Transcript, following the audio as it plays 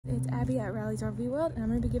it's Abby at Rally's RV World, and I'm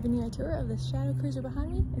going to be giving you a tour of the Shadow Cruiser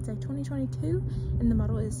behind me. It's a 2022 and the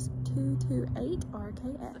model is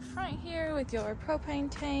 228RKS. The front here with your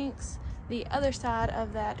propane tanks, the other side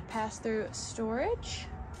of that pass-through storage,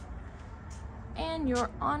 and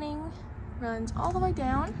your awning runs all the way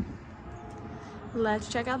down. Let's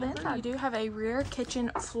check out the inside. You do have a rear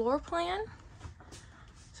kitchen floor plan.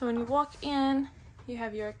 So when you walk in, you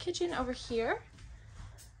have your kitchen over here,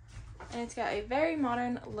 and it's got a very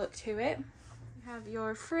modern look to it. You have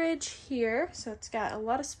your fridge here, so it's got a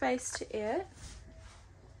lot of space to it.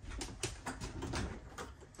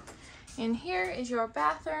 And here is your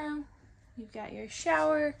bathroom. You've got your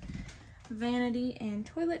shower, vanity, and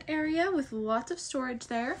toilet area with lots of storage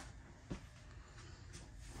there.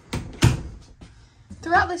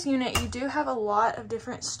 Throughout this unit, you do have a lot of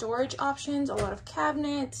different storage options, a lot of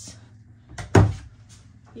cabinets.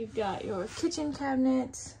 You've got your kitchen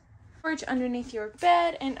cabinets, storage underneath your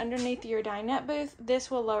bed and underneath your dinette booth. This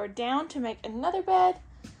will lower down to make another bed.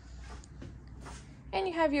 And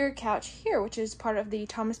you have your couch here, which is part of the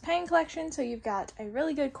Thomas Payne collection. So you've got a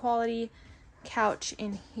really good quality couch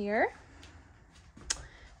in here.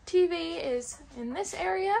 TV is in this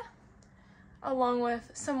area, along with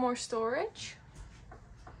some more storage.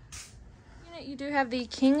 You do have the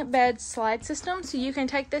king bed slide system, so you can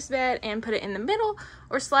take this bed and put it in the middle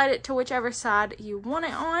or slide it to whichever side you want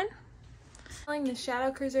it on. Selling the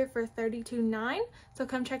Shadow Cruiser for $32,900, so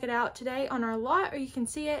come check it out today on our lot, or you can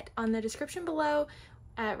see it on the description below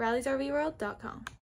at rallysrvworld.com.